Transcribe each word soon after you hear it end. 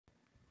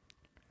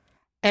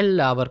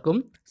എല്ലാവർക്കും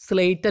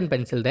slate and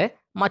പെൻസിലിൻ്റെ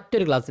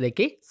മറ്റൊരു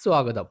ക്ലാസ്സിലേക്ക്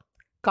സ്വാഗതം.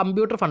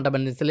 കമ്പ്യൂട്ടർ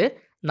ഫണ്ടമെന്റൽസിൽ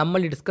നമ്മൾ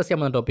ഡിസ്കസ് ചെയ്യാൻ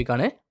പോകുന്ന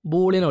ടോപ്പിക്കാണ്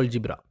Boolean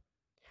algebra.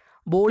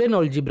 Boolean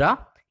algebra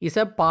is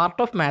A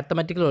part of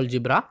mathematical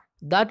algebra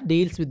that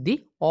deals with the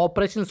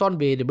operations on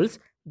variables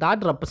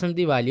that represent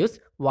the values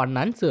 1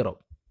 and 0.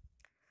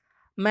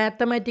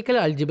 Mathematical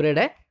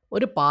അൾജിബ്രയുടെ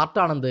ഒരു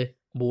പാർട്ടാണെന്ത്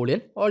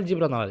ബൂളിയൻ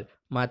ഓൾജിബ്ര എന്ന് പറയുന്നത്.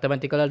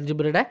 മാത്തമാറ്റിക്കൽ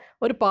അൾജിബ്രയുടെ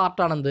ഒരു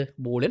പാർട്ടാണെന്ത്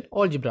ബൂളിയൻ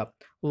ഓൾജിബ്ര.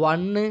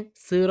 1,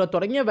 0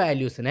 തുടങ്ങിയ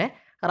വാല്യൂസിനെ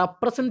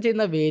റെപ്രസെൻറ്റ്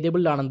ചെയ്യുന്ന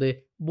വേരിയബിളിലാണെന്ത്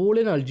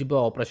ബൂളിയൻ ഓൾജിബ്ര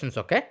ഓപ്പറേഷൻസ്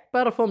ഒക്കെ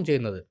perform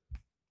ചെയ്യുന്നത്.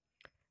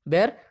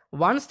 Where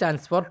 1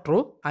 stands for true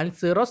and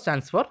 0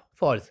 stands for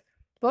false.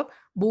 ഇപ്പോൾ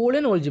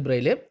Boolean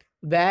ഓൾജിബ്രയിൽ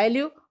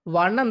value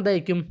 1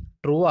 എന്തായിരിക്കും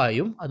ട്രൂ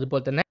ആയും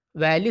അതുപോലെ തന്നെ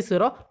വാല്യൂ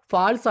 0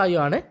 ഫാൾസ്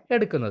ആയും ആണ്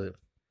എടുക്കുന്നത്.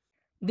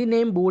 The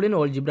name Boolean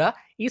algebra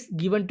is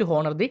given to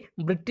honour the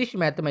British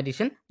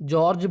mathematician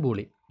George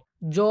ബൂളി.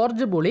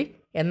 George ബൂളി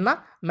എന്ന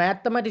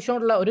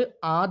മാത്തമാറ്റീഷ്യനോടുള്ള ഒരു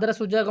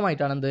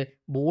ആദരസൂചകമായിട്ടാണ് എന്ത്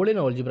ബൂളിയൻ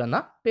ഓൾജിബ്ര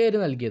എന്ന പേര്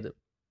നൽകിയത്.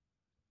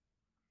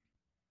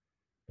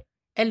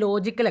 A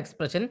logical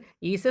expression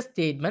is a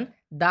statement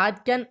that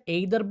can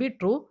either be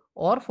true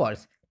or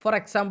false. For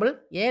example,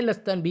 a less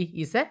than b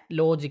is a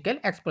logical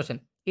expression.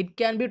 It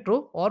can be true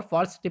or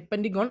false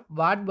depending on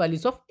what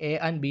values of a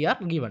and b are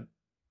given.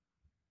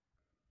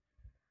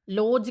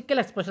 Logical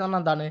expression എന്ന്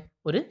എന്താണ്?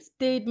 ഒരു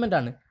statement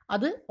ആണ്.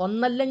 അത്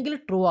ഒന്നല്ലെങ്കിൽ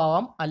true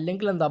ആവാം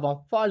അല്ലെങ്കിൽ എന്താവാം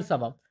false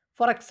ആവാം.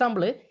 For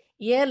example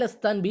A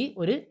less than B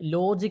ഒരു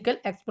ലോജിക്കൽ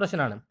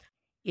എക്സ്പ്രഷൻ ആണ്.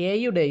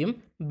 എയുടെയും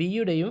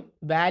ബിയുടെയും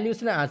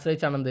വാല്യൂസിനെ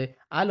ആശ്രയിച്ചാണെന്ത്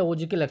ആ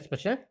ലോജിക്കൽ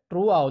എക്സ്പ്രഷൻ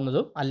ട്രൂ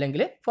ആവുന്നതും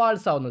അല്ലെങ്കിൽ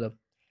ഫാൾസ് ആവുന്നതും.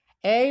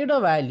 എയുടെ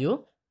വാല്യൂ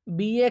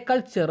ബിയേക്കാൾ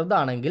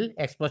ചെറുതാണെങ്കിൽ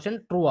എക്സ്പ്രഷൻ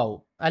ട്രൂ ആവും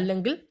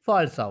അല്ലെങ്കിൽ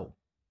ഫാൾസ് ആവും.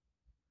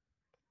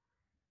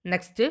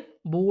 Next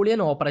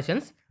Boolean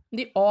operations.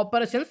 The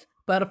operations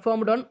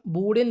performed on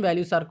Boolean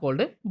values are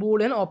called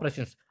Boolean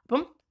operations.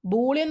 അപ്പം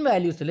ബൂളിയൻ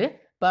വാല്യൂസിൽ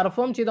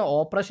പെർഫോം ചെയ്ത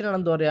ഓപ്പറേഷനാണ്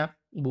എന്താ പറയുക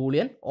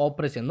ബൂളിയൻ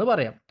ഓപ്പറേഷൻ എന്ന്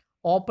പറയാം.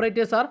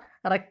 Operators R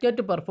required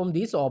to perform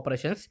these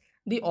operations.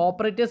 The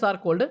operators are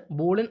called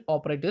Boolean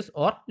operators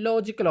or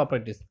logical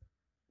operators.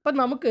 അപ്പം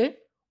നമുക്ക്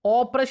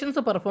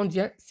operations perform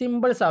ചെയ്യാൻ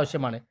symbols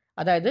ആവശ്യമാണ്,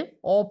 അതായത്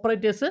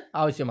ഓപ്പറേറ്റേഴ്സ്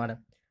ആവശ്യമാണ്.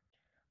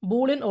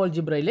 ബൂളിയൻ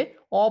ഓൾജിബ്രയിൽ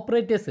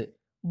ഓപ്പറേറ്റേഴ്സ്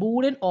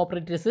ബൂളിയൻ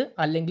ഓപ്പറേറ്റേഴ്സ്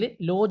അല്ലെങ്കിൽ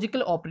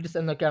ലോജിക്കൽ ഓപ്പറേറ്റേഴ്സ്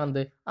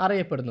എന്നൊക്കെയാണെന്ത്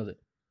അറിയപ്പെടുന്നത്.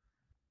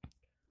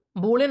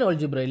 ബൂളിയൻ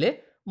ഓൾജിബ്രയിൽ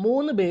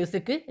 3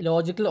 ബേസിക്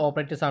ലോജിക്കൽ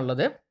ഓപ്പറേറ്റേഴ്സ്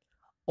ആണുള്ളത്.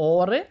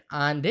 Or,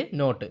 and,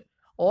 not.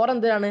 ഓർ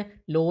എന്തിനാണ്?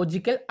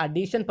 ലോജിക്കൽ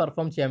അഡീഷൻ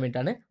പെർഫോം ചെയ്യാൻ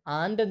വേണ്ടിയിട്ടാണ്.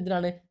 ആൻഡ്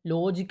എന്തിനാണ്?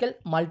 ലോജിക്കൽ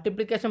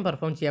മൾട്ടിപ്ലിക്കേഷൻ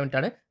പെർഫോം ചെയ്യാൻ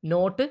വേണ്ടിയിട്ടാണ്.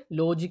 നോട്ട്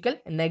ലോജിക്കൽ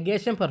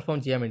നെഗേഷൻ പെർഫോം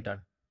ചെയ്യാൻ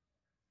വേണ്ടിയിട്ടാണ്.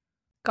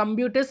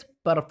 Computers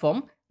perform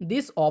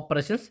these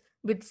operations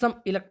with some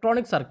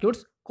electronic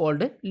circuits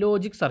called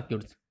logic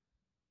circuits.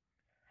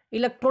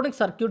 Electronic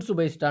circuits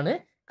ഉപയോഗിച്ചിട്ടാണ്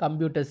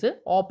കമ്പ്യൂട്ടേഴ്സ്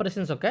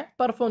ഓപ്പറേഷൻസ് ഒക്കെ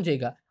പെർഫോം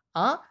ചെയ്യുക.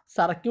 ആ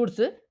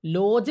സർക്യൂട്ട്സ്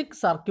ലോജിക്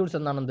സർക്യൂട്ട്സ്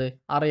എന്നാണ്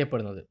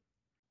അറിയപ്പെടുന്നത്.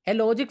 A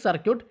logic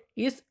circuit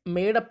is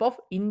made up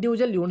of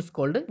individual units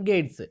called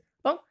Gates.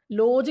 അപ്പം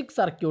logic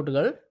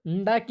സർക്യൂട്ടുകൾ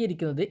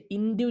ഉണ്ടാക്കിയിരിക്കുന്നത്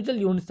individual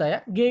units ആയ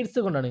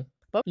ഗേറ്റ്സ് കൊണ്ടാണ്.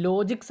 അപ്പം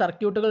ലോജിക്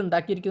സർക്യൂട്ടുകൾ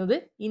ഉണ്ടാക്കിയിരിക്കുന്നത്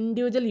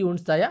ഇൻഡിവിജ്വൽ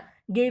യൂണിറ്റ്സ് ആയ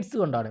ഗേറ്റ്സ്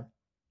കൊണ്ടാണ്.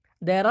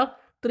 There R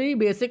 3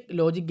 basic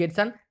logic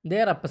Gates and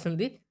they represent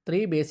the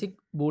 3 basic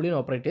Boolean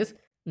operators.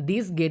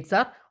 These Gates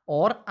R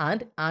or,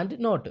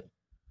 and not.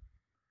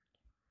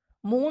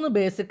 3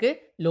 basic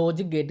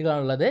logic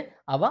ഗേറ്റുകളാണുള്ളത്.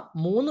 അവ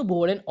 3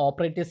 ബൂളിയൻ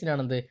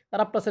ഓപ്പറേറ്റേഴ്സിനാണെന്ത്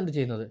റെപ്രസെൻറ്റ്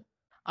ചെയ്യുന്നത്.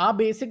 ആ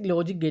basic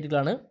logic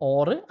ഗേറ്റുകളാണ്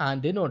or,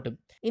 and, not.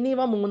 ഇനി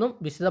ഇവ 3ഉം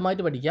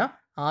വിശദമായിട്ട് പഠിക്കാം.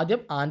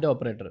 ആദ്യം and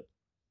operator.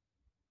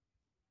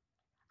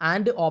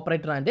 And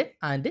operator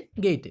and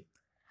gate.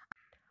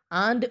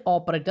 And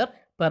operator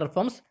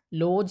performs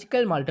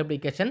logical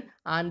multiplication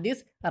and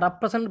is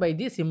represent by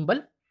the simple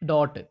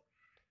dot.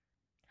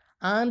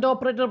 And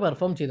operator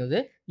perform ചെയ്യുന്നത്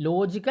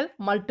logical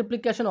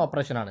multiplication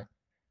operation ആണ്.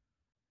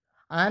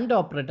 And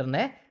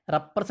ഓപ്പറേറ്ററിനെ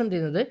represent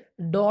ചെയ്യുന്നത്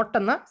dot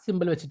എന്ന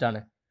simple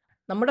വെച്ചിട്ടാണ്.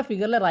 നമ്മുടെ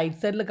ഫിഗറിലെ റൈറ്റ്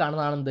സൈഡിൽ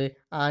കാണുന്നതാണെന്ത്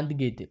ആൻഡ്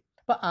ഗേറ്റ്.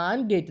 അപ്പോൾ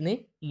and ഗേറ്റിന്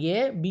A,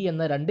 B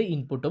എന്ന 2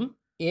 ഇൻപുട്ടും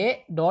എ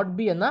ഡോട്ട്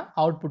ബി എന്ന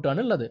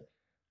ഔട്ട്പുട്ടാണ് ഉള്ളത്.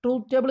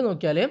 ട്രൂത്ത് ടേബിൾ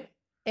നോക്കിയാൽ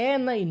എ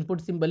എന്ന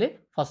input simple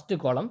first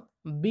column,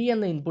 B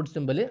എന്ന input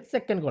simple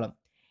second column,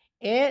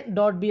 A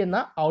dot B എന്ന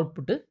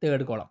ഔട്ട്പുട്ട്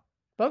തേർഡ് കോളം.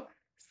 അപ്പം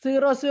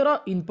 0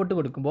 ഇൻപുട്ട്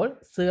കൊടുക്കുമ്പോൾ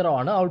 0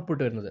 ആണ്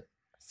ഔട്ട്പുട്ട് വരുന്നത്.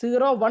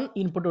 0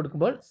 ഇൻപുട്ട്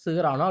കൊടുക്കുമ്പോൾ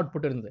 0 ആണ്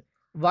ഔട്ട്പുട്ട് വരുന്നത്.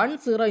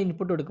 0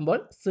 ഇൻപുട്ട് കൊടുക്കുമ്പോൾ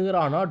 0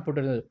 ആണ് ഔട്ട്പുട്ട്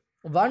വരുന്നത്.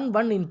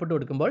 1 ഇൻപുട്ട്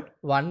കൊടുക്കുമ്പോൾ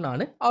 1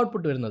 ആണ്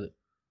ഔട്ട്പുട്ട് വരുന്നത്.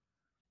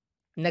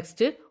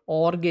 Next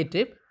or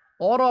gate.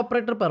 Or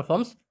operator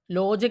performs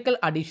logical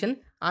addition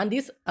and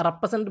is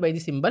represent by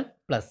the simple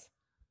plus.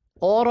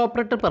 Or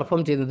operator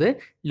perform ചെയ്യുന്നത്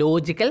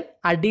ലോജിക്കൽ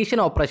അഡീഷൻ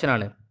ഓപ്പറേഷൻ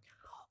ആണ്.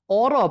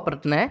 ഓർ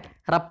ഓപ്പറേറ്ററിനെ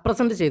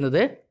റെപ്രസെൻറ്റ്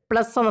ചെയ്യുന്നത്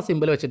പ്ലസ് എന്ന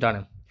സിമ്പിൾ വെച്ചിട്ടാണ്.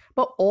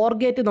 അപ്പോൾ ഓർ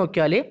ഗേറ്റ്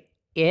നോക്കിയാൽ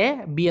എ,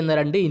 ബി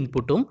എന്ന 2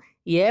 ഇൻപുട്ടും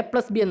എ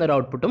പ്ലസ് ബി എന്നൊരു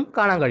ഔട്ട്പുട്ടും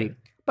കാണാൻ കഴിയും.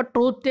 അപ്പോൾ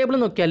ട്രൂത്ത് ടേബിൾ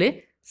നോക്കിയാൽ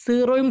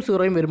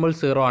 0 വരുമ്പോൾ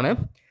 0 ആണ്.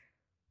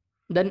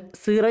 ദെൻ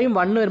 0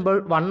 1 വരുമ്പോൾ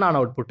 1 ആണ്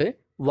ഔട്ട്പുട്ട്.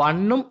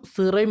 1ഉം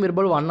 0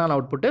 വരുമ്പോൾ 1 ആണ്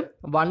ഔട്ട്പുട്ട്.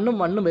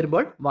 1ഉം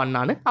വരുമ്പോൾ 1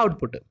 ആണ്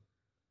ഔട്ട്പുട്ട്.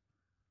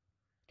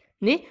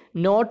 ഇനി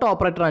not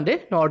operator and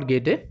not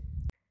gate.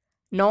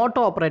 Not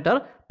operator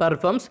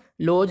performs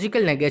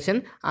logical negation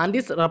and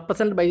is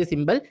represent by the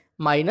simple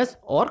minus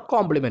or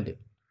compliment.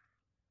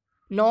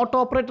 Not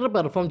operator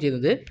perform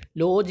ചെയ്യുന്നത്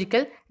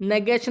ലോജിക്കൽ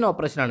നെഗേഷൻ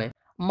ഓപ്പറേഷനാണ്.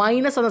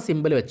 മൈനസ് എന്ന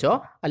സിമ്പിൾ വെച്ചോ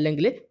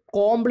അല്ലെങ്കിൽ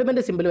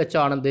കോംപ്ലിമെൻറ്റ് സിമ്പിൾ വെച്ചോ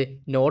ആണെന്ത്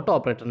നോട്ട്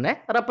ഓപ്പറേറ്ററിനെ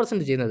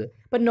റെപ്രസെൻറ്റ് ചെയ്യുന്നത്.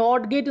 ഇപ്പോൾ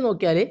not gate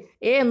നോക്കിയാൽ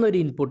A എന്നൊരു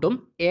ഇൻപുട്ടും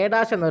എ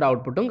ഡാഷ് എന്നൊരു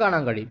ഔട്ട്പുട്ടും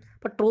കാണാൻ കഴിയും.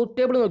 ഇപ്പോൾ ട്രൂത്ത്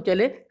ടേബിൾ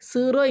നോക്കിയാൽ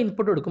 0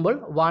 ഇൻപുട്ട് കൊടുക്കുമ്പോൾ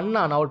 1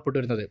 ആണ് ഔട്ട്പുട്ട്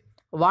വരുന്നത്,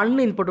 1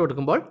 ഇൻപുട്ട്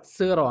കൊടുക്കുമ്പോൾ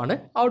 0 ആണ്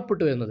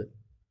ഔട്ട്പുട്ട് വരുന്നത്.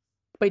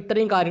 അപ്പോൾ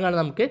ഇത്രയും കാര്യങ്ങളാണ്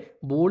നമുക്ക്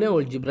ബൂളിയൻ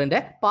ആൾജിബ്രേൻ്റെ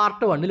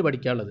പാർട്ട് 1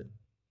 പഠിക്കാനുള്ളത്.